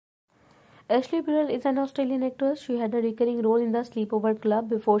Ashleigh Brewer is an Australian actress. She had a recurring role in the Sleepover Club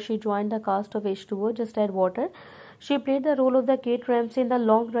before she joined the cast of H2O, Just Add Water. She played the role of the Kate Ramsay in the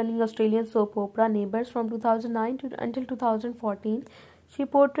long-running Australian soap opera Neighbours from 2009 until 2014. She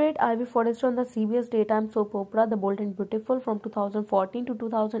portrayed Ivy Forrester on the CBS daytime soap opera The Bold and Beautiful from 2014 to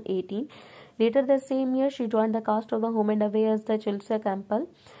 2018. Later that same year, she joined the cast of The Home and Away as the Chelsea Campbell.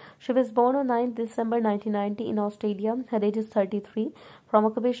 She was born on 9th December 1990 in Australia. Her age is 33. From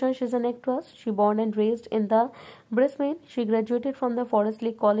occupation, she is an actress. She born and raised in the Brisbane. She graduated from the Forest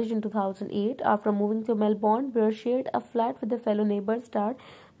Lake College in 2008. After moving to Melbourne, Brewer shared a flat with the fellow Neighbours star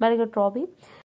Margot Robbie.